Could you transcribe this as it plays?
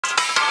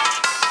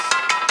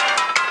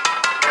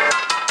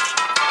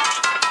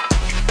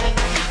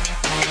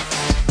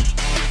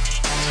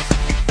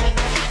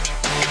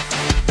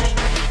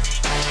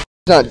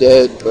It's not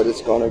dead, but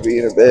it's gonna be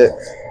in a bit.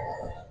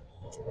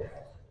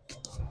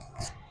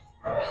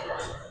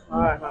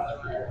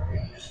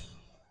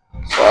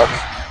 Sucks.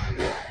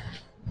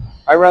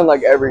 I run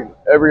like every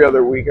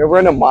other week. I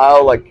run a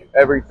mile like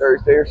every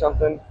Thursday or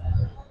something.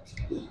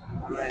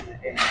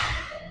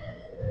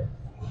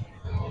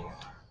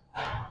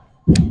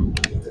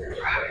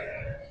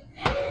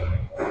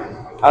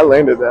 I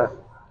landed that.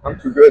 I'm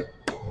too good.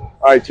 All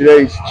right,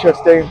 today's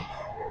chest day.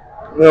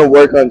 I'm gonna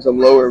work on some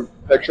lower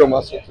pectoral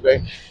muscle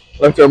today.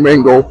 That's our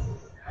main goal.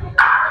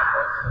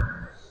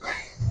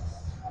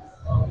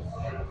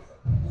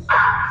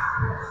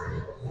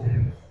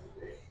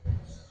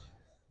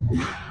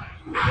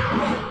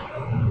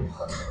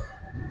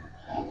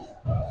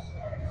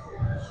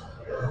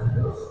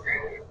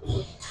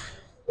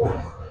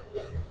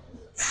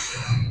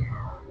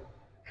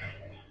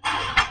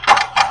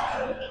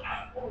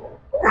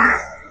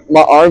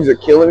 My arms are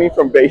killing me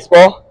from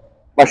baseball.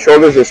 My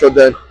shoulders are so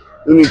dead.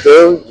 When you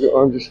throw, your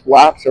arm just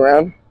flaps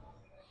around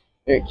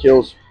and it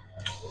kills.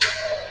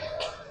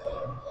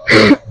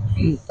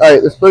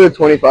 Alright, let's put a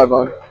 25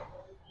 on.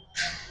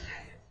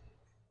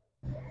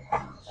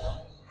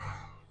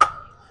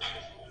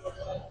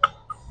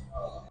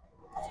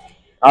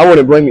 I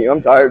wouldn't blame you.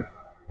 I'm tired.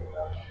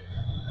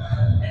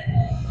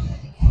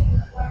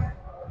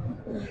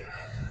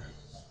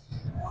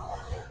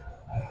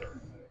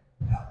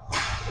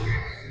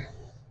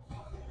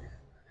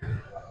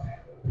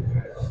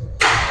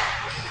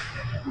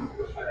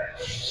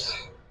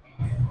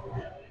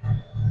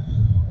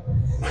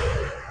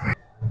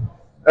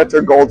 That's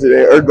our goal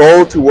today. Our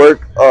goal to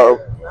work.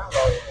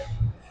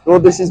 Well,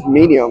 this is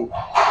medium.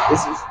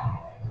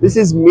 This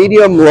is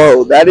medium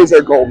low. That is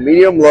our goal.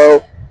 Medium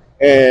low,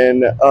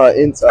 and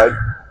inside.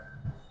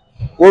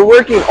 We're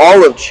working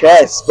all of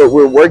chest, but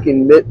we're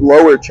working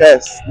lower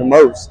chest the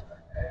most.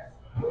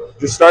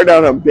 Just start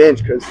down on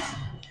bench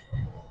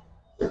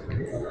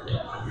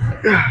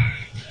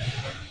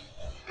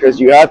because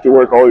you have to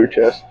work all your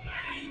chest.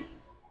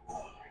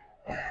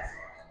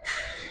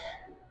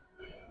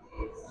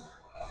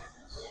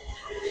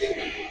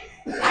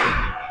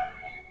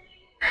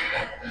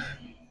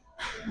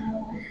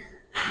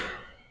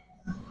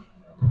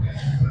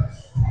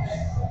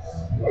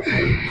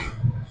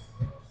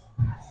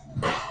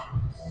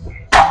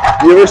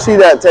 You ever see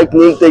that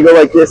technique? They go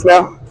like this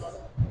now.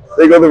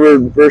 They go the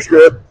reverse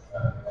grip.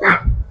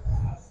 I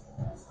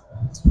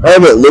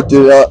haven't looked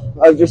it up.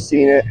 I've just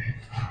seen it.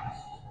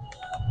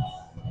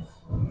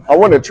 I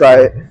want to try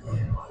it.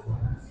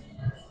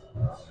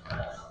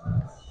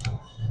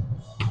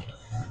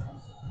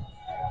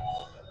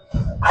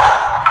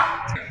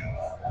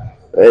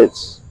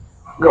 Let's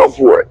go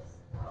for it.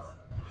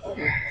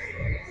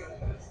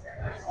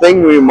 I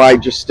think we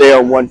might just stay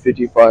on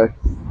 155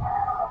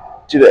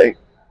 today.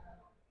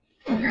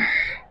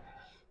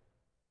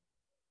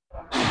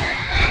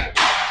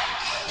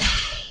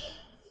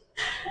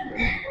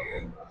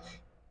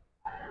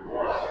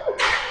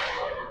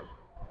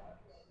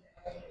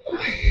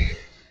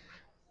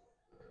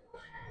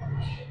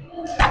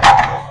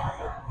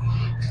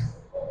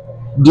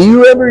 Do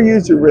you ever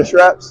use your wrist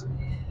wraps?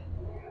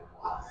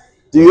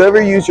 Do you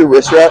ever use your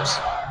wrist wraps?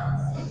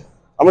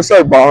 I'm gonna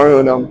start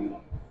borrowing them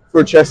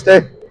for chest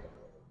day.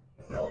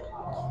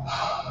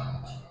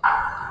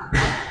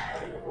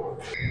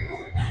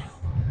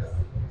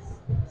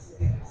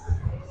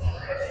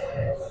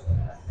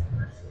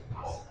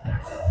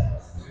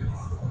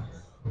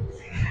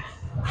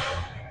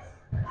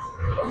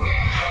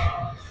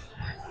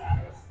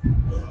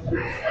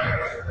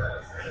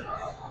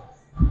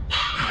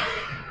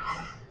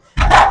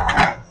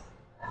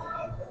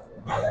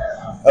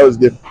 That was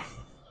good.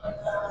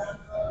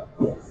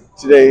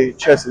 Today,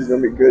 chest is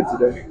gonna be good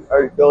today. I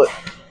already feel it.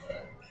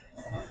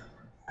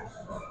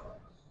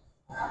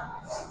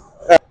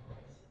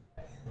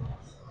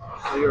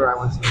 You're right.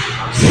 One second.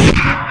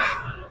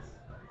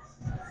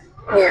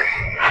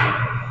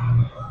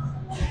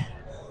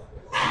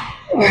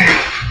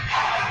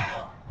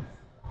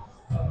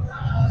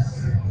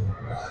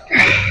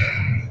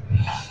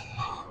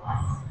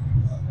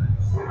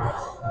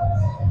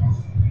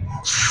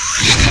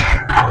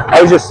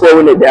 I was just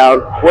slowing it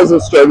down.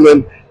 Wasn't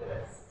struggling.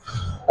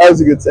 That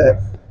was a good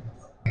set.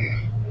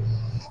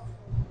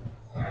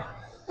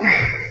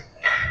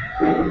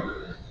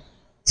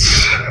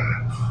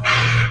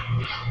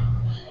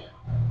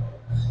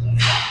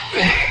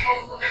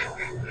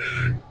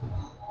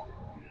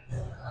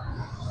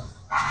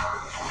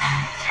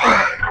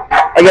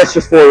 I guess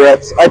just 4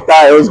 reps. I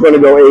thought I was going to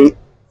go 8.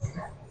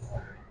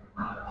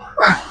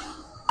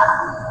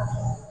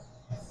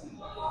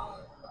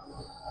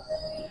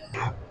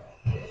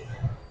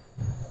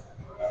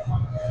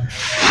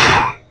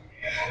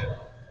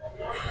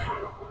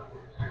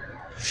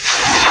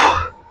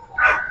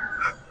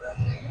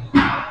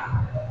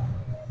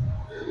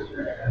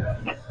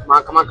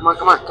 Come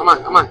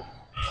on.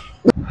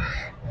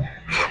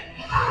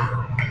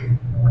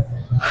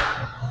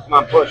 Come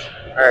on, push.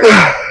 All right.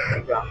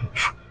 Good job.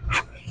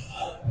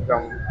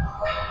 Come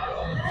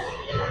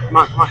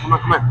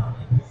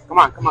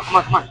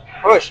on.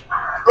 Push.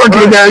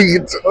 Okay, now you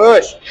can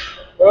Push.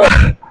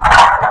 Push.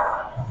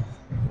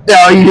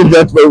 now you can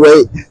touch my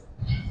weight.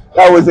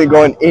 That wasn't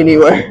going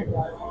anywhere.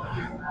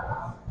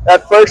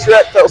 That first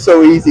rep felt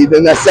so easy,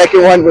 then that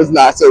second one was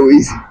not so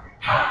easy.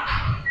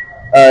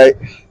 Alright.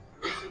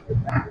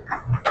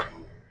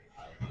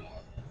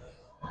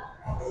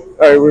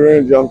 Alright,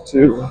 we're gonna jump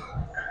to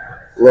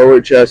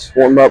lower chest,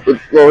 warm up with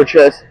lower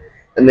chest,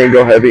 and then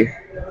go heavy.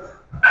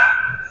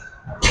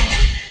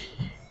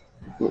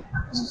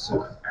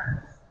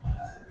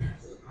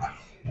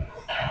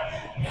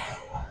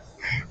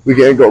 We're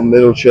gonna go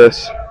middle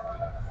chest.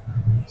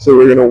 So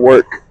we're gonna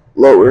work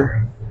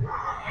lower,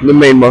 the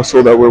main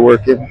muscle that we're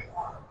working.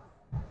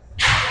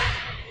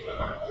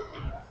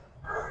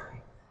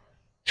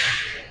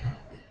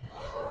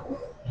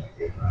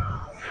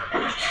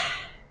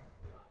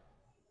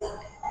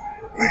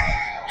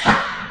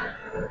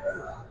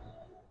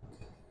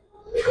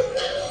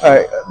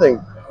 Alright, I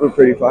think we're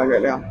pretty fine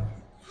right now.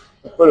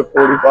 Let's put a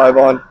 45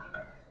 on,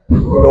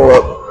 go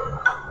up.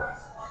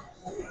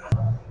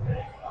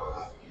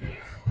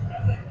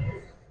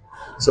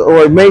 So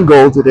our main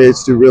goal today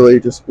is to really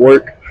just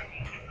work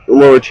the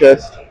lower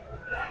chest,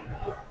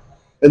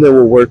 and then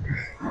we'll work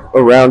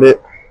around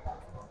it.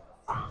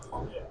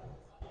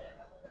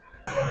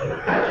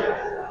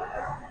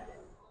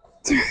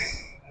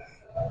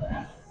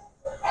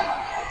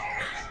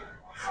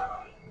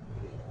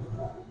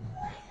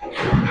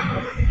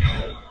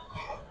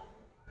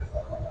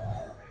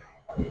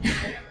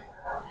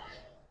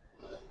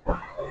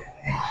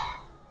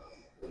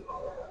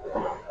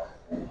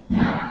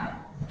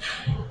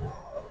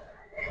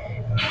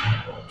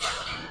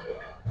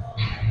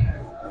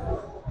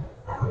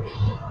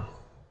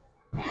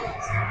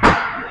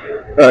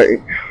 Alright,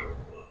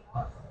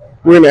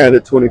 we're gonna add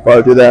a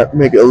 25 to that,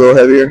 make it a little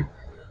heavier.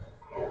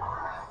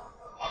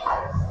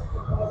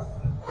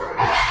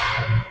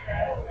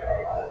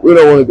 We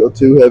don't want to go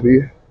too heavy,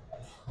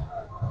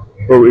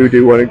 but we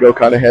do want to go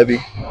kind of heavy.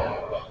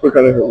 We're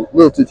kind of a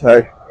little too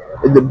tired,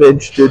 and the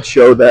bench did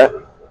show that.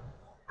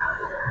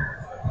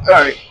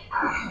 Alright.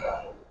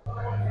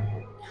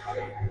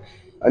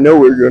 I know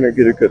we're going to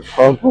get a good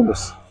pump on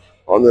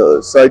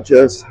the side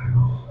chest,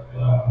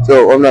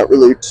 so I'm not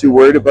really too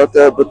worried about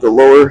that, but the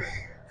lower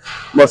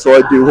muscle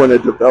I do want to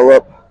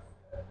develop,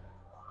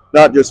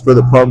 not just for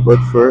the pump, but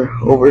for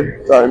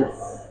over time.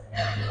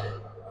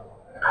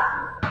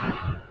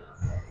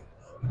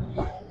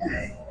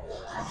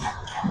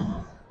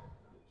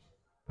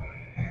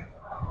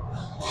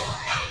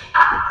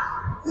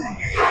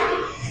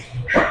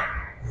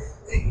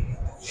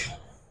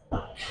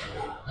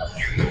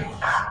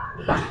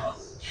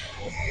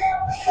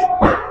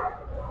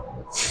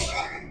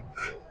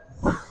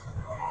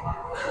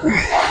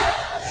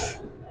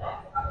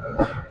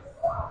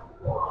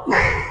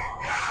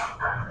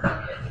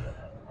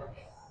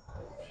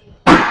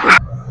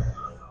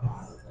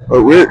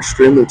 But we're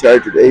extremely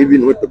tired today,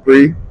 even with the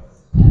pre.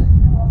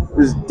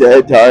 We're just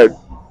dead tired.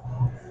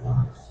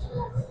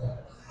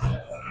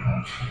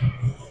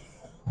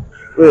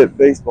 We had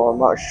baseball,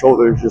 my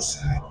shoulders just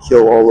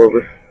kill all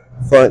over.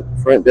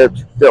 Front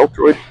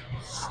deltoid,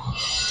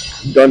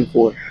 done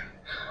for.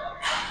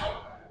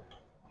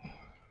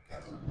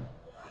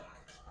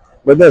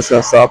 But that's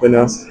not stopping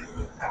us.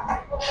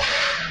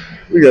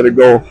 We gotta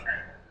go.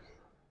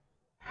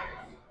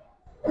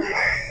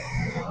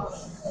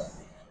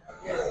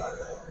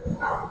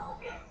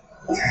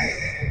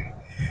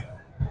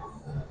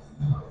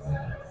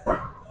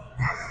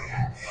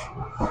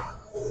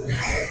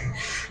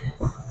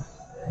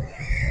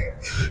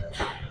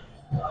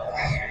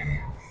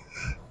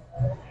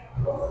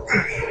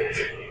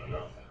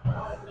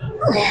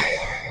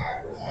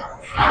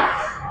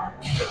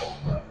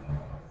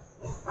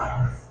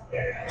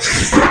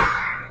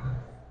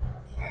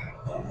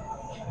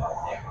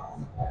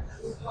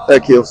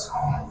 That kills.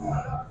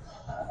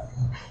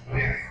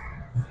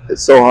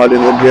 It's so hot in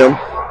the gym.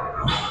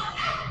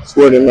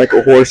 Sweating like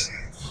a horse.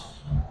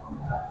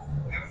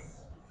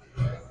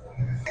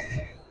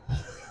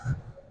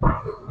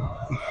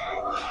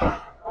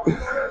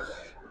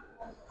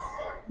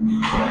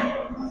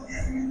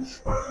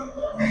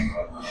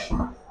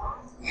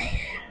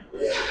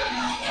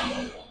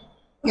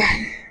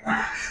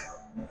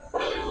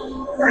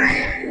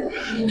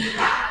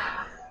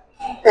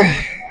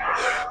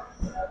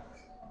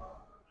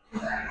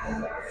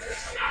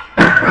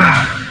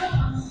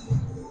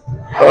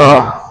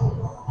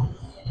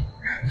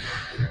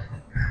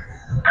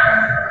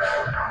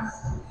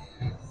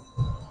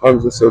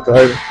 Arms are so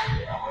tired.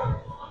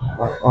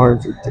 My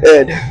arms are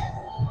dead.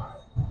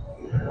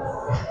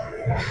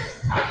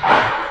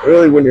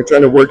 Really, when you're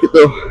trying to work it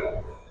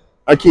though,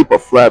 I keep a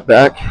flat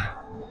back.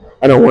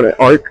 I don't want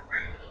to arc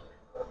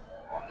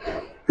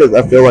because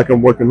I feel like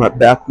I'm working my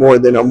back more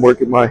than I'm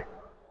working my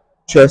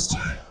chest.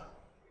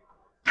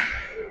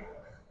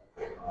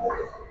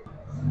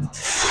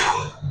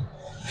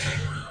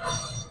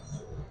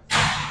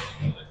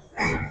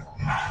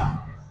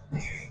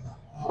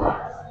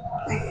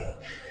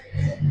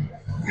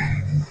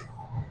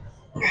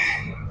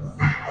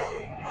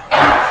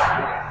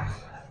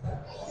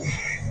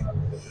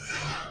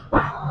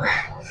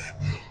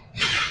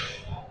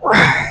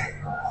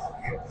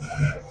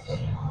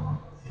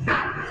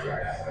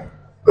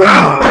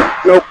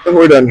 Nope, and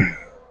we're done.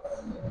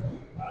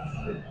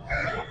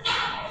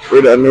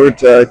 We're done. We're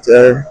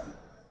tired.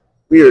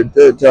 We are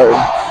dead tired.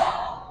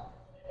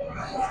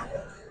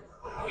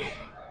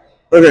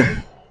 Okay.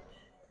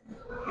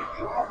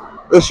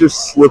 Let's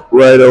just slip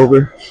right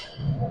over.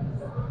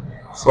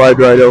 Slide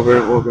right over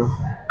and we'll go.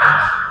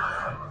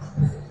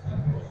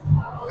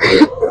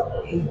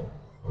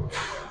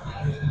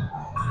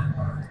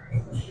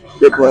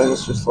 Good plan.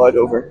 Let's just slide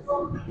over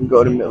and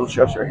go to Middle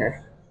Cheshire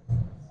here.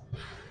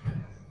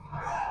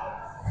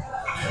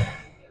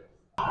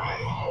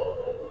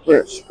 We're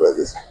gonna spread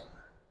this.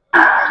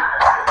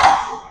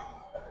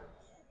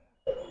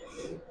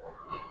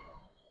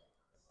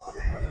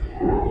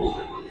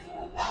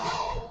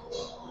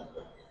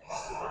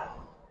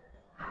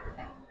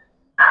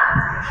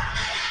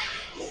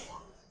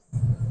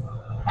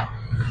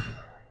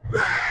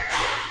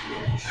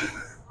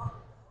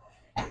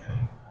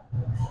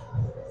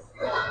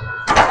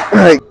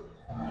 Alright.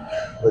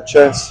 The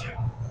chest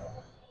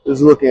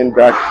is looking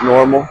back to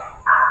normal.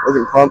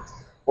 Looking pumped.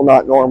 Well,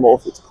 not normal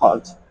if it's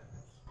pumped.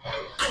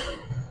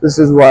 This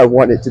is what I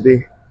want it to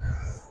be.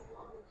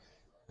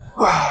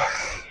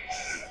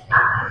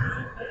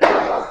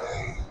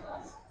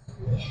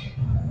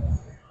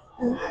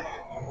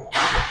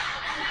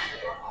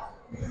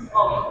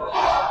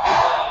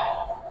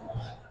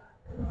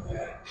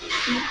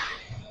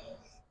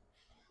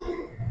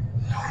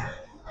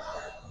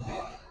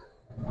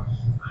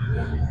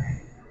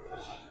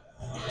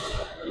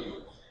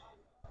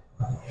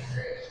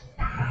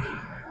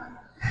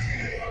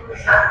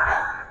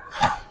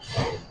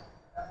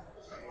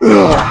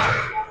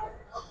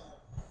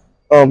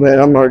 Oh man,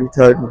 I'm already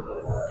tired.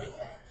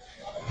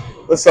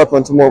 Let's up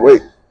on some more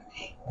weight.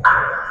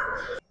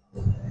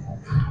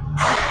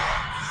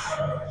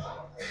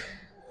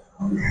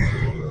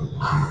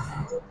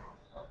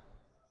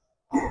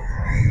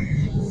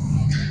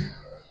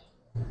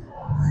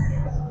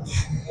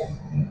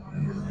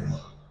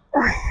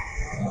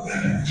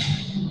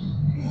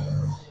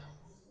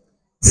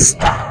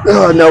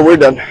 Oh no, we're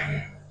done.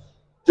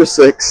 Just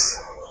 6.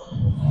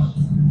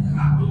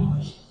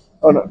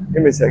 Oh no,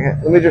 give me a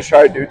second. Let me just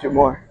try to do 2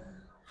 more.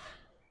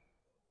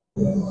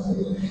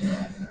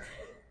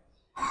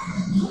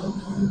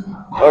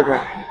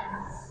 Okay.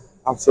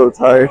 I'm so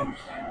tired.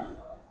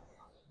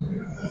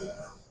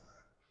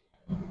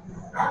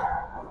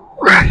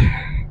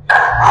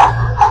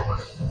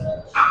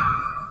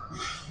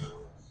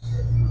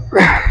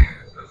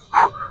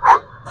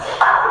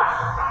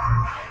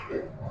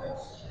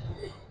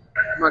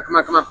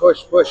 Come on,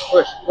 push.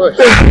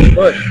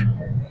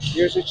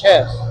 Use your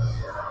chest.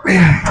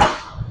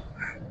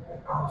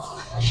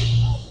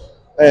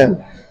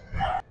 Man.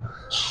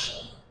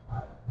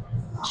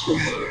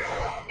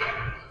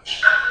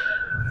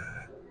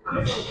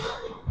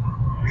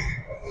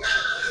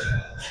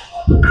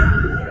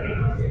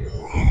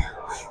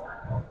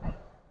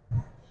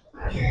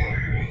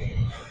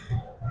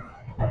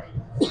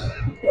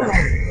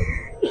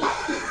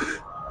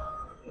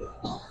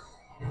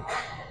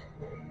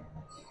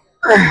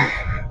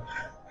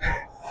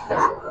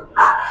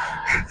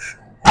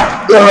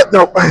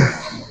 No.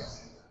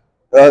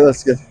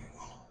 That's good.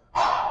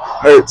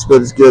 Hurts,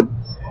 but it's good.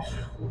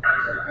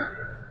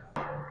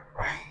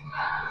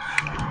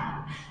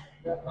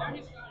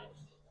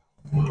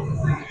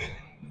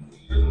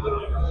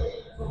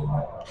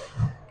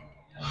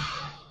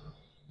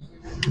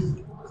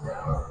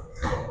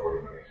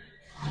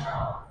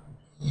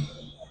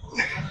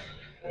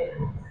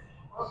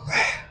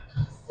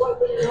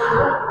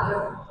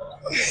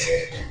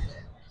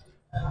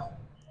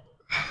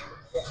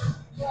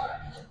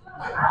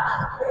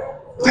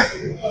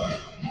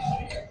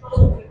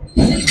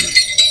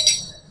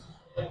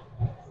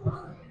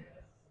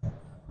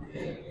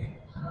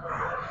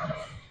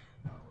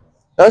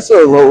 That's a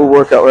lower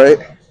workout, right?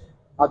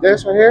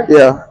 This right here?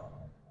 Yeah.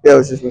 Yeah, I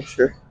was just making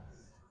sure.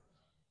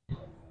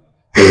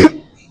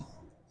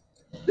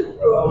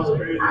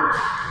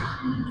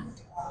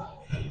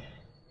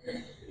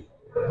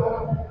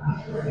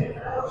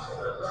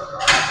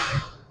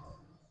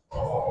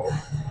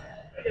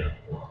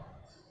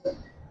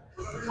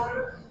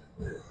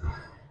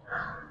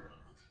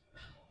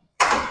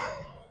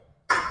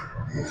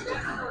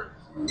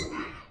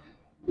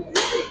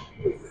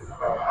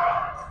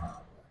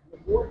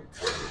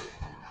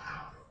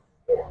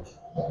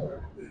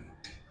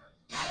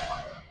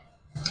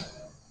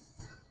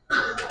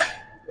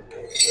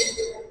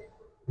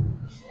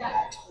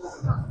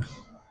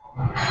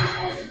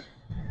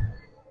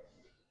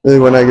 Maybe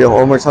when I get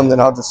home or something,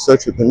 I'll just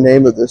search up the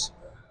name of this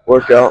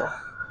workout.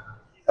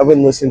 I've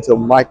been listening to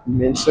Mike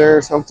Mincer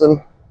or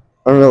something.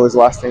 I don't know his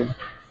last name.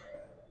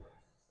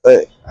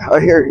 But I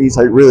hear he's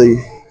like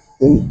really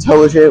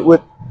intelligent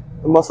with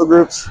the muscle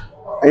groups.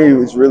 And he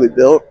was really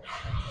built.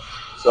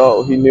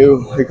 So he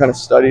kind of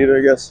studied,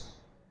 I guess,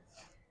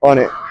 on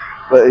it.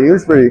 But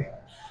he's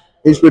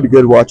pretty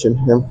good watching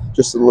him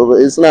just a little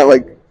bit. It's not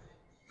like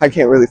I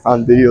can't really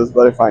find videos,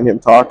 but I find him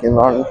talking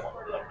on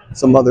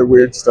some other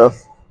weird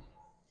stuff.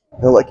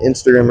 Like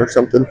Instagram or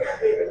something.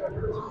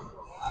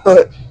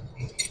 But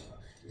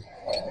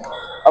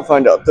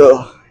find out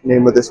the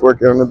name of this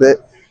workout in a bit.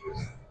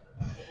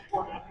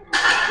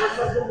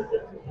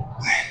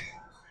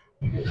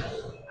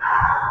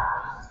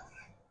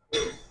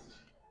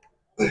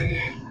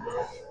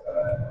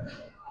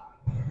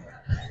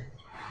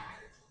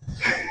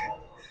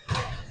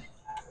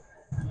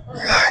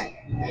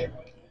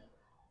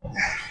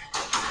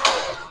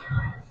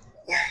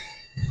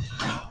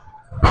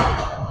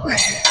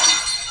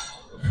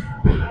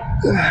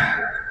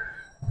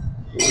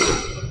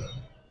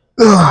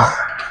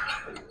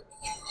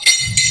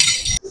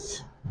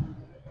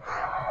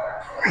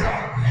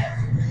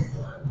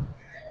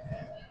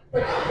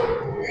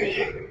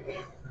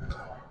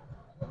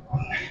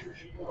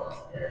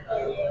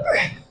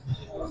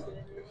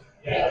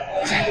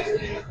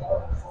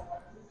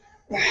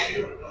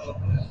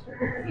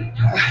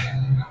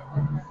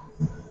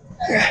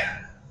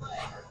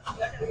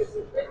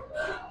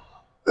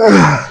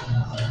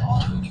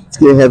 It's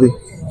getting heavy.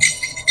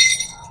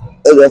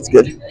 Oh, that's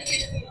good.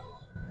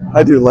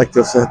 I do like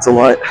those sets a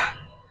lot.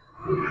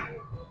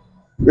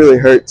 Really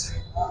hurts.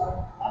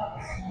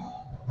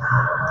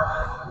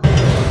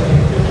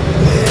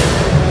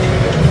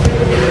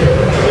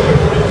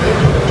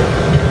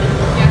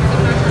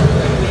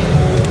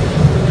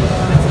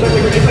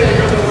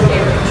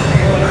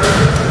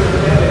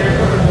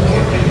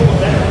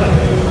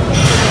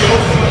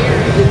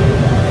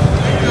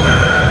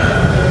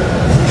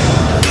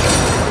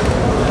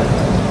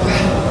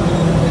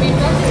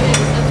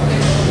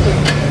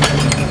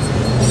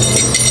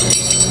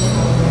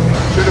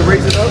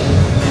 Raise it up.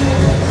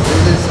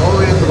 Raise this all the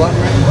way at the bottom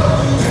right.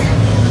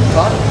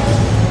 Top.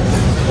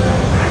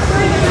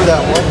 For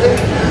that one thing.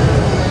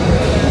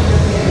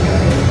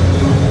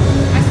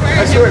 I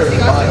swear to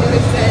God.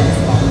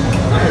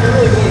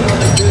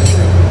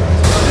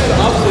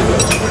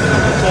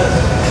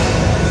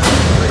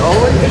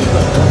 Always?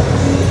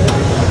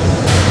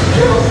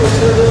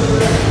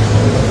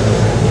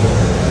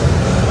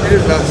 It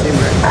does not seem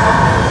right.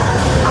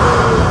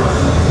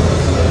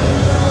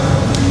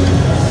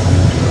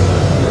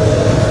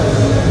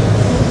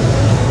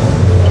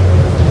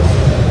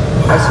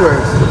 I swear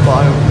it's the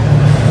bottom.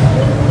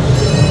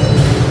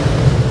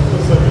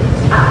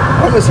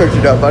 I'm gonna search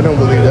it up. I don't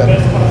believe that.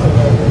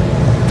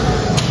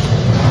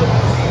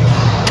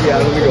 Yeah,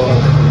 let me go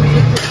on.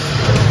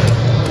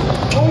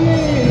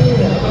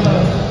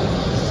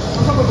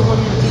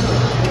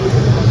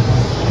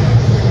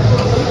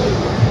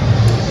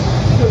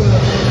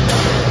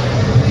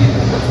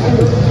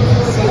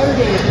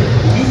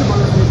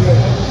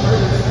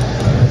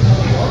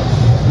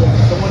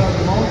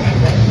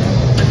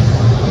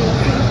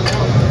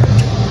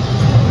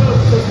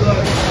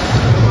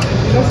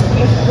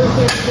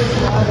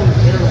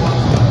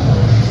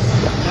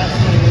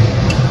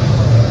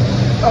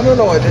 I don't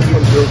know why this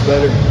one feels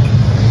better.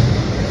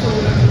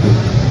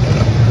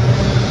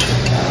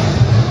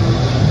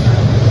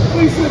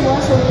 What you said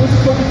last time was a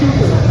fucking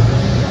keeper.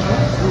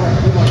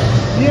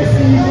 Yes,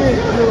 you did.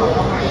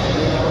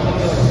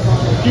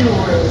 You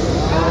were.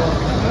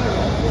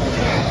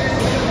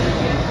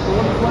 The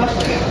one that flashed.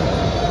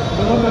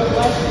 The one that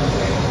flashed.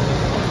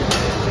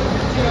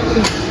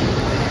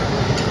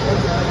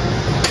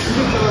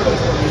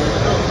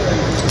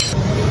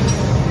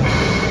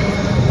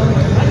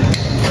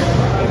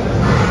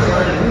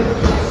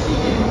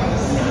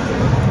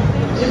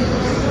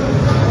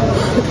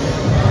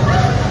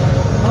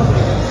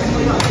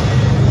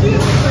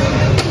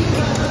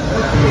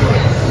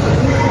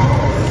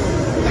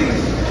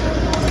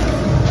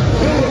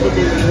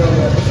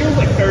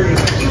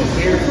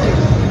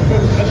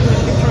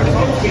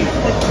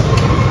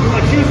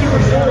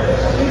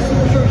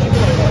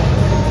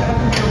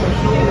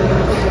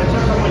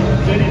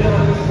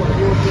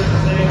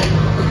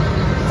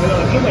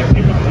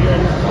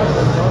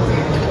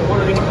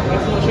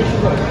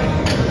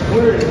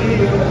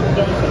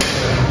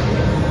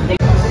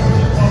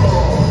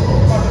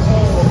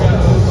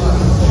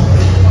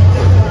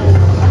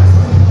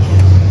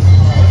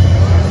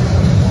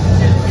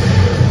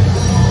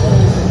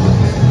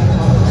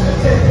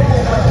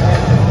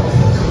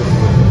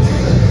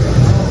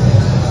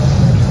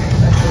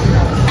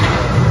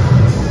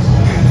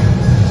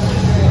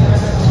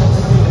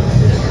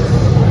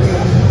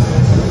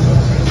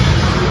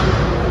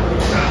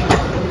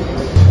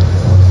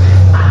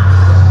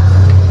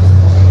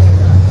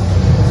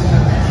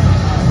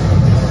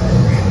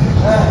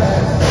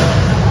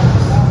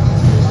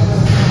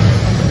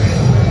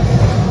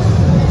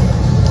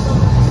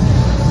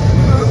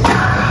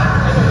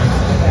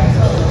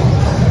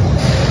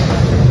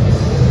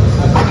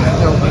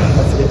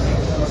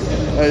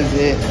 That is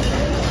it.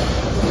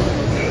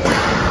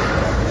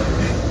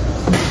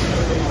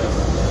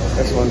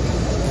 This one.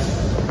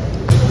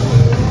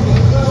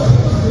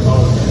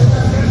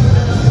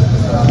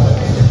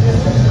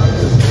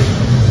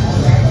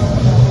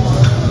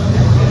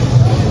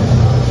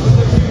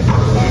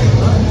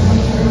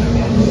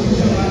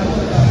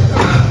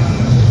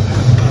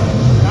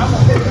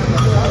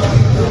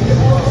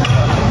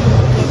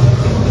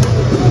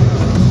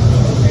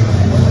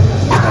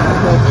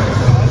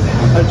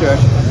 Hi,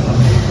 Josh.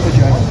 Hi,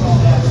 Josh.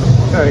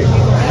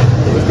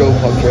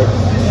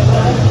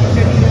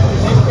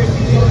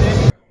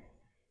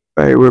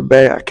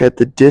 back at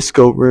the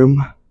disco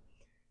room.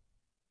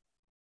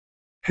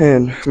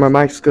 And my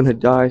mic's gonna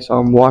die, so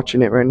I'm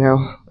watching it right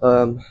now.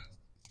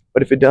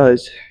 But if it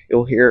does,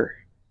 you'll hear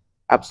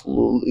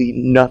absolutely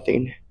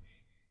nothing.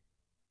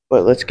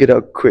 But let's get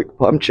a quick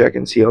pump check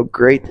and see how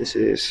great this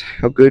is,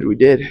 how good we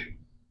did.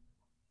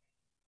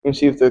 Let's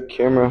see if the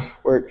camera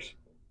works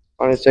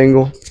on its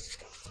angle.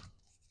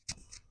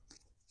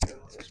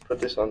 Let's put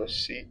this on the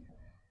seat.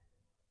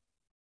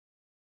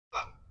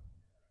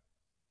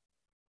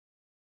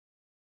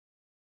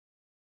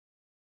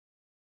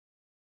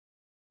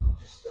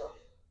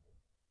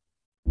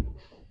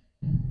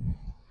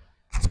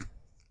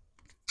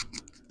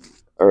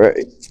 All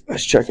right,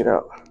 let's check it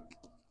out.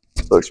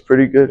 Looks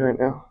pretty good right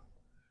now.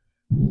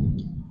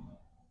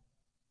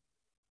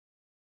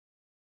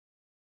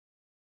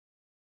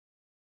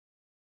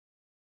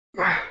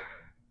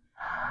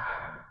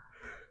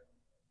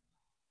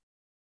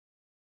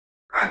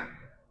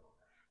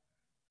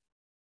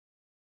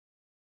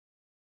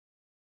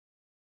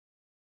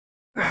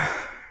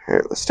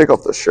 Here, let's take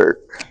off the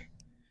shirt.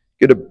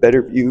 Get a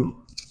better view.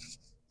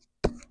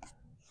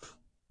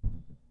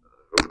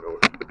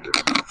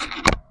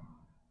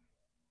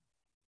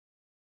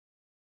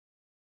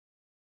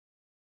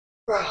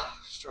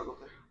 Struggle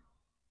there.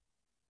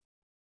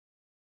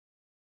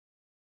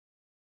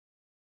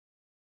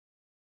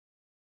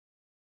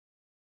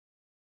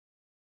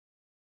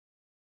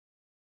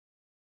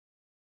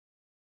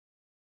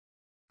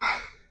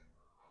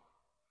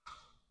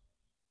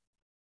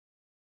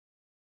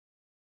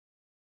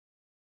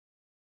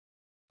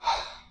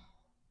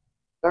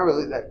 Not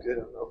really that good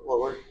on the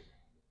lower.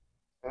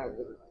 I don't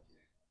really like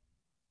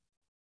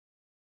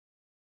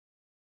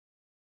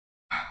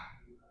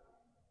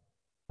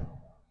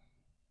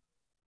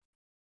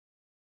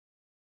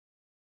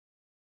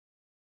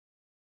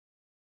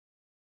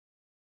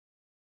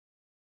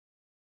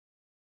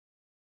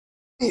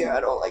it. Yeah,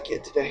 I don't like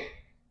it today.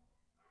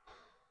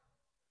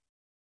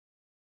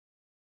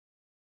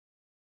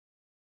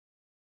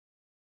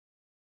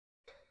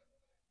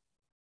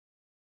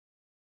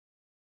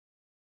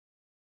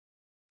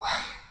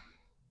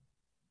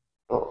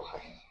 Oh.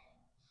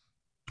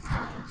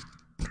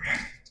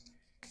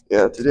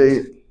 Yeah,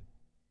 today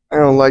I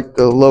don't like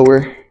the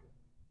lower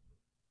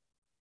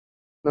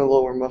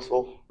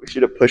muscle. We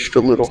should have pushed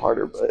a little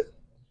harder, but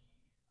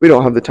we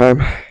don't have the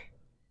time.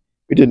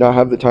 We did not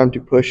have the time to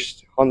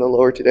push on the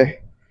lower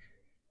today.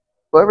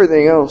 But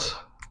everything else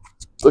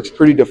looks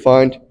pretty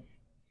defined.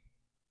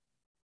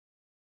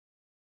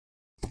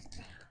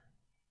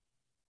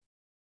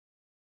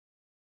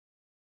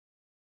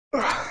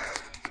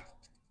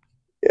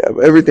 Yeah,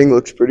 but everything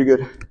looks pretty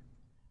good.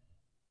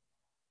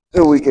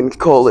 So we can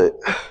call it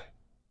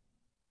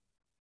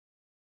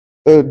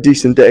a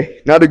decent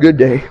day. Not a good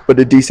day, but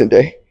a decent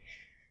day.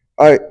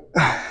 All right,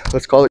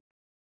 let's call it.